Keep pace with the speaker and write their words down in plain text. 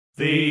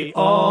The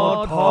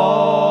Odd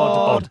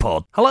Pod. Odd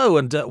Pod. Hello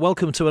and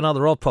welcome to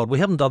another Odd Pod. We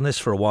haven't done this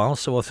for a while,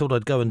 so I thought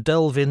I'd go and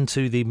delve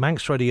into the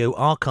Manx Radio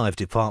archive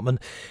department,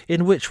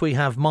 in which we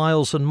have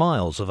miles and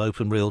miles of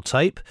open reel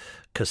tape,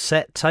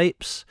 cassette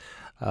tapes,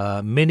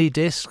 mini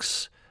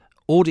discs,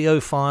 audio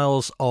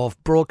files of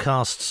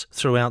broadcasts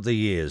throughout the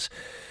years.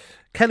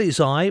 Kelly's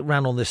Eye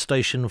ran on this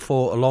station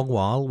for a long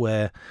while,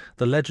 where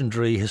the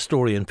legendary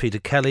historian Peter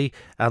Kelly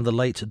and the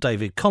late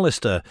David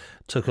Collister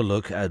took a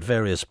look at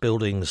various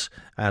buildings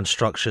and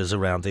structures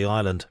around the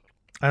island.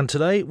 And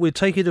today we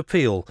take it to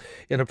Peel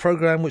in a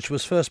programme which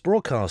was first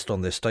broadcast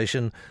on this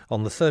station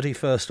on the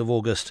 31st of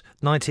August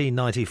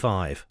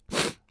 1995.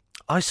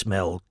 I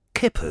smell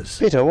kippers.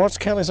 Peter, what's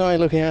Kelly's Eye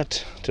looking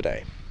at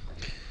today?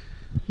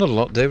 Not a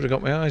lot, David. I've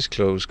got my eyes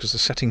closed because the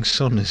setting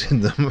sun is in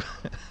them.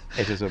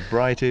 It is a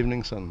bright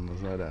evening sun,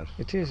 there's no doubt.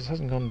 It is. It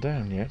hasn't gone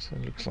down yet.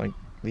 It looks like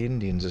the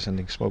Indians are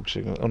sending smoke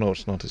signals. Oh no,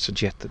 it's not. It's a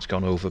jet that's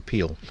gone over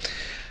Peel.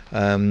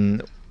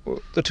 The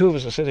two of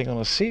us are sitting on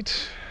a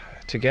seat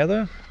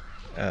together.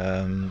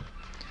 The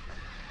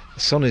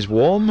sun is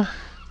warm.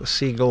 The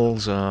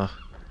seagulls are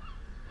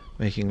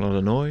making a lot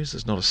of noise.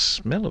 There's not a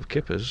smell of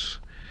kippers.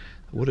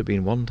 There would have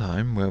been one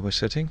time where we're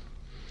sitting.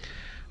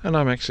 And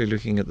I'm actually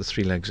looking at the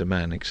 3 legs of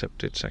man,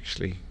 except it's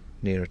actually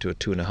nearer to a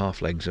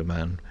 2.5 legs of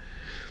man.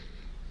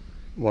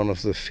 One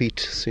of the feet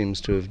seems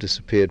to have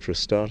disappeared for a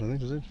start, I think,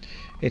 does it?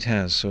 It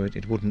has, so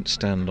it wouldn't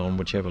stand on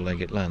whichever leg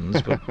it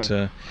lands. But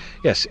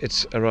yes,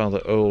 it's a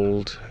rather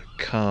old,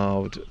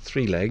 carved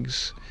 3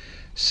 legs,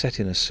 set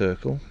in a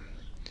circle.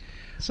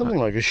 Something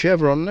like a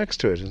chevron next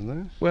to it, isn't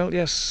there? Well,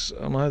 yes,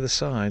 on either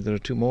side there are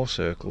 2 more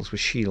circles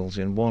with shields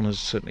in. One has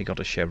certainly got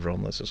a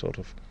chevron. There's a sort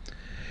of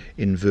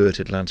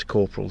inverted lance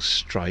corporal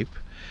stripe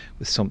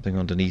with something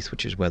underneath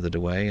which is weathered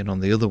away, and on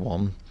the other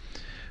one,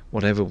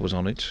 whatever was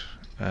on it,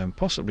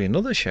 possibly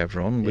another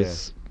chevron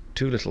with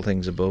 2 little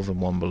things above and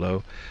 1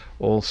 below,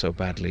 also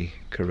badly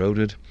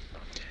corroded.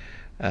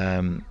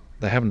 They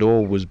haven't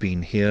always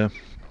been here.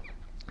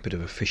 A bit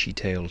of a fishy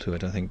tale to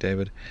it, I think,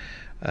 David.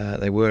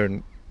 They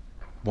were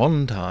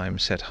one time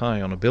set high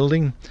on a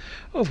building,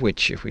 of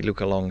which, if we look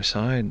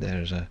alongside,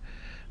 there's a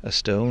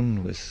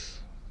stone with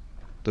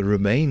the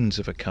remains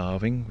of a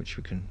carving, which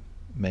we can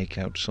make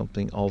out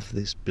something of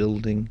this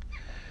building,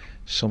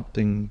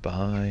 something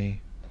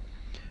by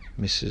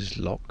Mrs.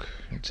 Locke,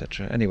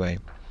 etc. Anyway,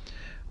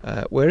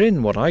 we're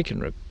in what I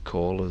can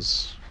recall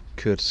as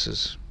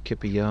Curtis's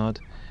kipper yard.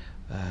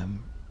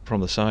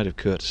 From the side of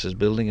Curtis's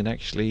building, it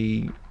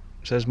actually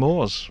says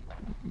Moore's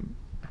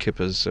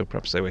kippers, so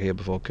perhaps they were here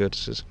before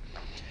Curtis's.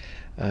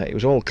 It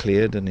was all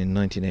cleared, and in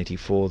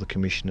 1984 the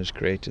commissioners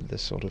created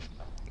this sort of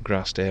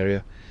grassed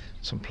area,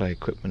 some play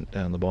equipment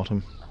down the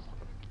bottom,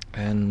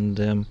 and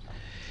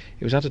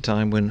it was at a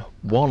time when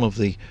one of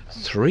the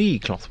 3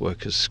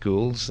 clothworkers'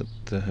 schools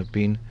that have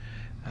been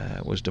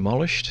was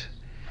demolished,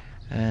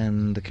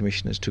 and the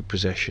commissioners took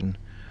possession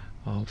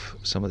of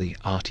some of the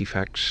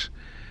artifacts,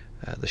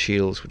 the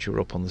shields which were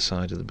up on the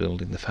side of the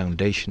building, the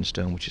foundation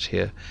stone which is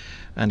here,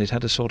 and it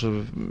had a sort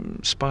of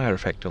spire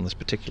effect on this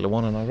particular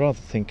one, and I rather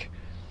think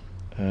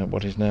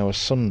what is now a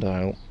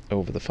sundial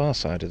over the far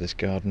side of this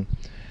garden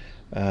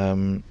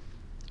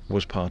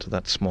was part of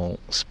that small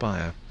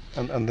spire.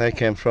 And they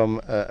came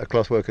from a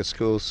clothworker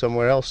school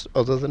somewhere else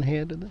other than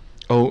here, did they?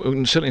 Oh,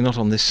 certainly not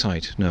on this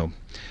site, no.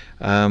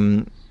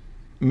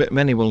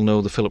 Many will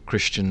know the Philip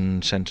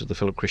Christian Centre, the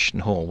Philip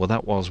Christian Hall. Well,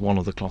 that was one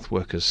of the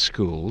clothworkers'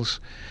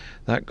 schools.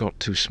 That got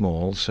too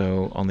small,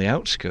 so on the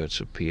outskirts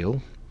of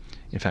Peel,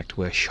 in fact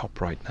where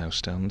ShopRite now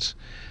stands,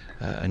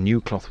 a new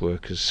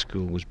clothworkers'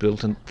 school was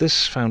built, and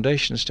this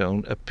foundation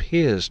stone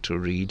appears to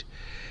read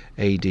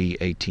AD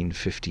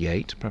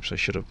 1858. Perhaps I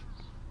should have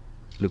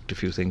looked a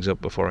few things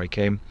up before I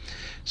came.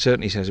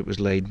 Certainly says it was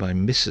laid by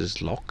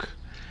Mrs. Locke,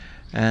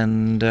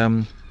 and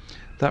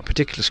that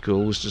particular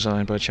school was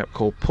designed by a chap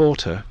called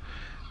Porter,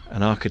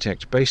 an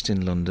architect based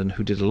in London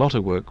who did a lot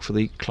of work for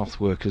the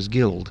Clothworkers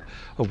Guild,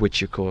 of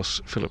which of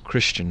course Philip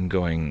Christian,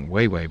 going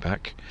way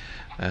back,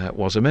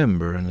 was a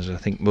member, and as I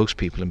think most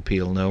people in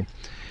Peel know,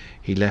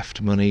 he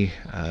left money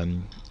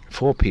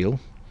for Peel,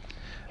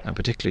 and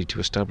particularly to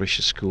establish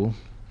a school,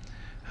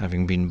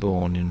 having been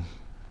born in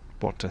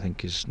what I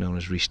think is known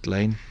as Reest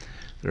Lane.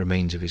 The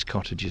remains of his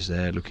cottage is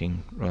there,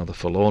 looking rather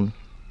forlorn,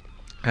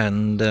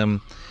 and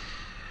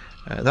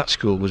that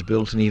school was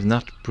built, and even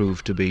that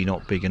proved to be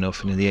not big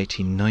enough, and in the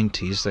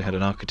 1890s they had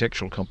an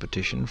architectural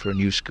competition for a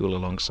new school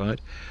alongside,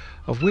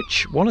 of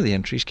which one of the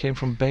entries came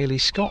from Bailey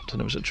Scott,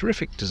 and it was a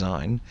terrific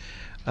design,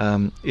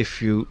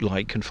 if you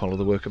like and follow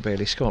the work of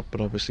Bailey Scott,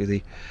 but obviously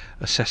the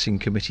assessing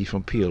committee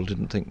from Peel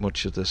didn't think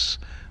much of this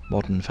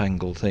modern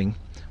fangled thing.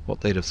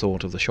 What they'd have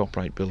thought of the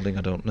ShopRite building,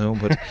 I don't know,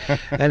 but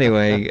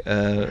anyway,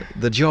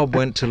 the job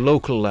went to a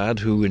local lad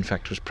who in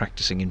fact was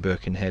practising in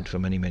Birkenhead for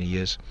many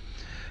years,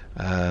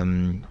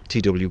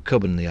 T.W.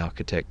 Cubban, the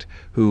architect,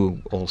 who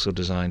also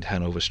designed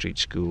Hanover Street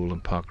School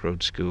and Park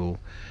Road School,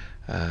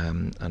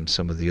 and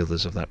some of the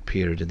others of that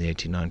period in the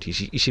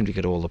 1890s. He seemed to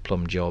get all the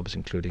plum jobs,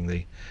 including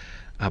the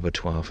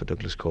abattoir for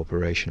Douglas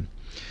Corporation.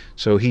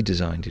 So he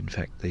designed, in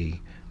fact, the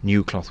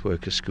new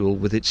clothworkers school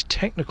with its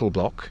technical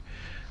block,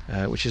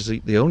 which is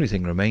the only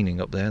thing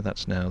remaining up there.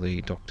 That's now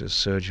the doctor's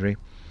surgery,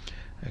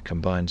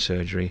 combined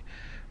surgery.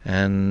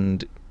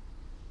 And,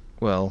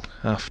 well,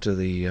 after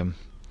the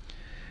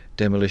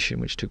demolition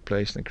which took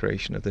place in the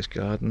creation of this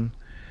garden,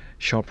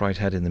 ShopRite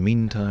had in the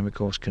meantime, of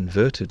course,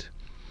 converted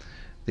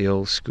the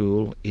old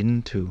school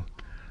into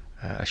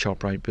a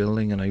ShopRite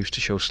building, and I used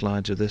to show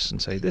slides of this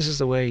and say, this is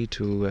the way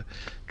to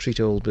treat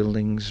old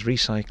buildings,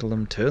 recycle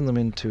them, turn them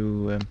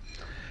into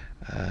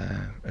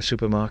a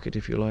supermarket,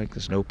 if you like.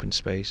 There's an open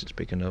space, it's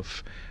big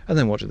enough. And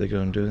then what do they go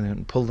and do?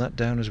 And pull that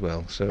down as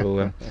well.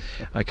 So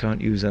I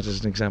can't use that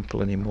as an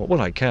example anymore.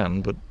 Well, I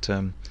can, but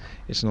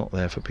it's not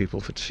there for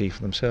people to see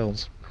for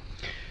themselves.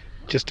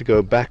 Just to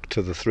go back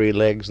to the three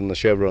legs and the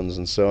chevrons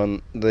and so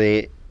on,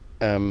 the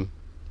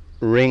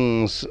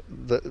rings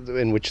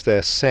in which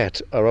they're set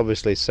are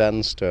obviously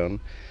sandstone.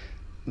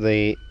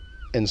 The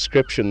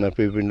inscription that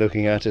we've been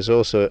looking at is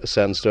also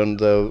sandstone,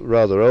 though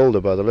rather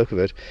older by the look of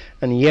it,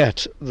 and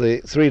yet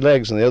the three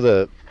legs and the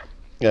other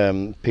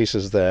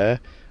pieces there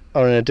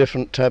are in a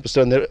different type of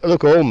stone. They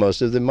look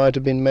almost as if they might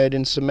have been made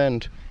in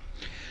cement.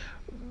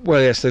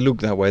 Well, yes, they look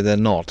that way. They're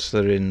not.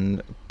 They're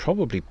in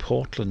probably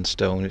Portland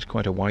stone. It's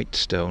quite a white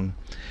stone.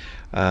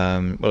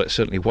 Well, it's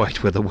certainly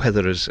white where the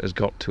weather has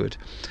got to it.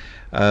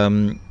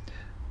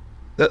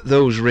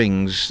 Those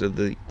rings,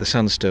 the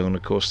sandstone,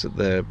 of course, that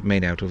they're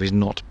made out of is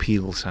not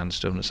Peel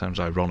sandstone. It sounds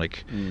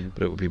ironic,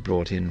 but it would be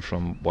brought in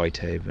from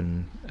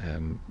Whitehaven,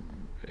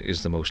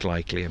 is the most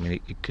likely. I mean,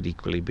 it could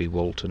equally be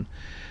Walton,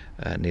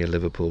 near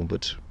Liverpool,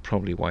 but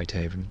probably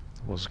Whitehaven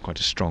was quite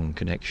a strong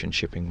connection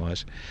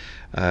shipping-wise.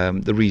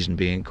 The reason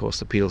being, of course,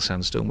 the Peel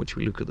sandstone, which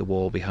we look at the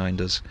wall behind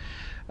us,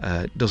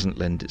 doesn't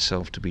lend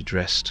itself to be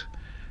dressed.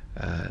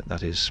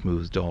 That is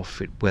smoothed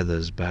off. It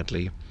weathers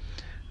badly.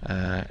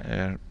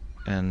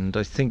 And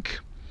I think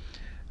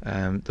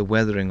the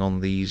weathering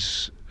on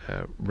these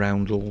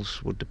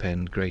roundels would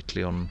depend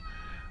greatly on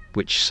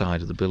which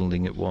side of the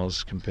building it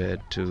was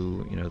compared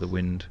to, the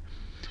wind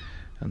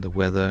and the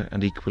weather,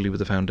 and equally with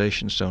the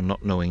foundation stone.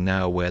 Not knowing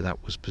now where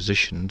that was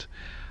positioned,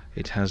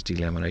 it has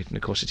delaminated, and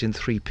of course it's in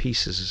three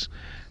pieces.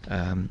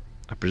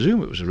 I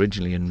presume it was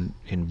originally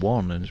in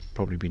one, and it's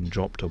probably been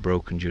dropped or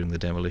broken during the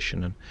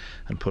demolition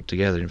and put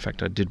together. In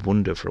fact, I did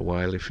wonder for a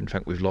while if in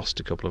fact we've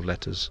lost a couple of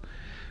letters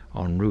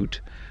en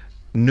route.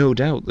 No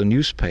doubt the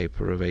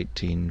newspaper of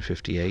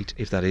 1858,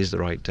 if that is the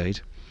right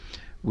date,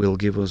 will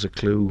give us a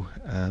clue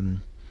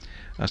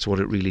as to what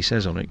it really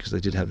says on it, because they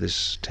did have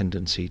this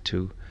tendency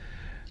to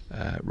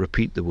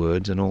repeat the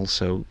words, and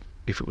also,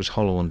 if it was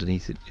hollow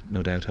underneath it, it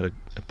no doubt had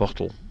a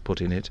bottle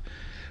put in it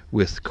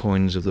with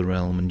coins of the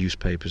realm and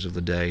newspapers of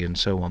the day and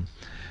so on.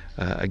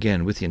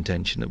 Again, with the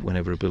intention that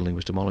whenever a building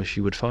was demolished,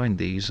 you would find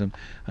these and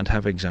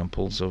have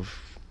examples of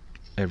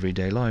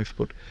everyday life.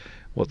 But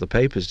what the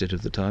papers did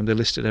at the time, they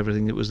listed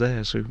everything that was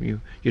there, so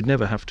you'd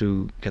never have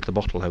to get the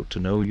bottle out to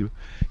know. You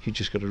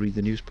just got to read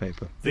the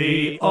newspaper.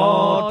 The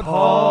Odd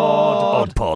Pod.